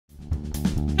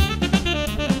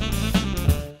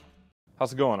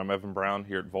How's it going? I'm Evan Brown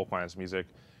here at Volkwines Music.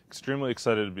 Extremely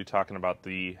excited to be talking about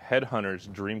the Headhunter's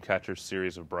Dreamcatcher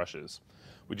series of brushes.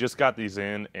 We just got these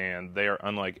in and they are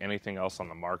unlike anything else on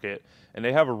the market and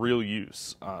they have a real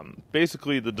use.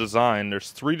 Basically the design, there's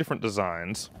three different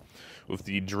designs with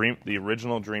the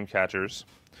original Dreamcatchers,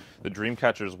 the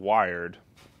Dreamcatcher's wired,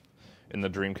 and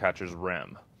the Dreamcatcher's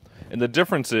rim. And the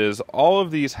difference is all of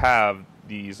these have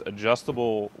these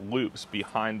adjustable loops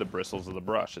behind the bristles of the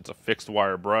brush. It's a fixed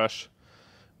wire brush,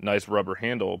 nice rubber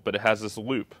handle, but it has this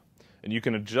loop. And you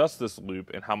can adjust this loop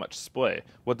and how much splay.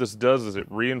 What this does is it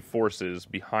reinforces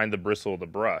behind the bristle of the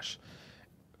brush.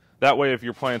 That way if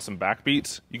you're playing some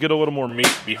backbeats, you get a little more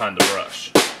meat behind the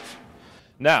brush.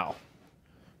 Now,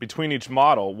 between each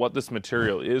model, what this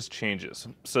material is changes.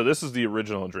 So this is the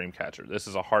original Dreamcatcher. This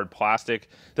is a hard plastic,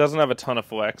 doesn't have a ton of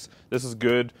flex. This is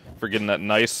good for getting that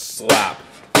nice slap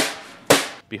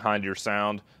behind your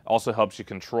sound. Also helps you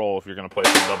control if you're gonna play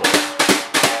some doubles,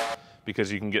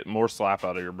 because you can get more slap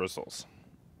out of your bristles.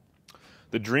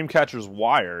 The Dreamcatcher's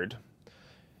wired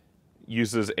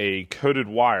uses a coated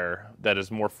wire that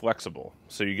is more flexible,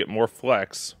 so you get more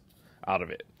flex out of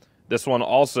it. This one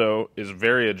also is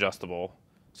very adjustable,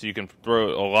 so you can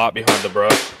throw a lot behind the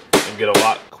brush and get a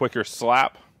lot quicker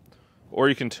slap, or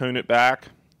you can tune it back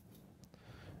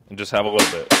and just have a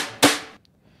little bit.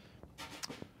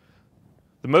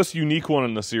 The most unique one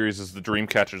in the series is the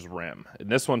Dreamcatcher's rim, and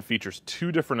this one features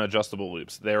two different adjustable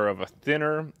loops. They're of a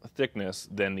thinner thickness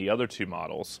than the other two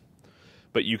models,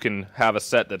 but you can have a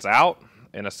set that's out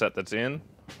and a set that's in,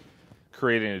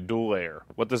 creating a dual layer.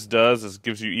 What this does is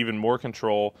gives you even more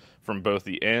control from both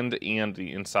the end and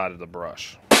the inside of the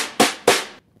brush.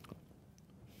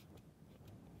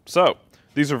 So,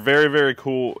 these are very, very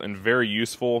cool and very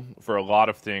useful for a lot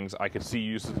of things. I could see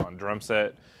uses on drum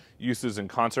set, uses in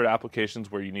concert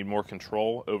applications where you need more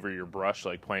control over your brush,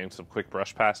 like playing some quick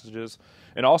brush passages,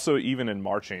 and also even in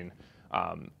marching,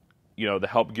 to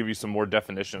help give you some more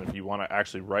definition if you want to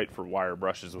actually write for wire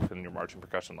brushes within your marching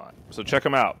percussion line. So check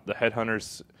them out, the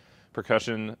Headhunter's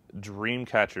Percussion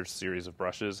Dreamcatcher series of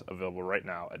brushes, available right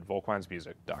now at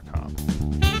volkwinesmusic.com.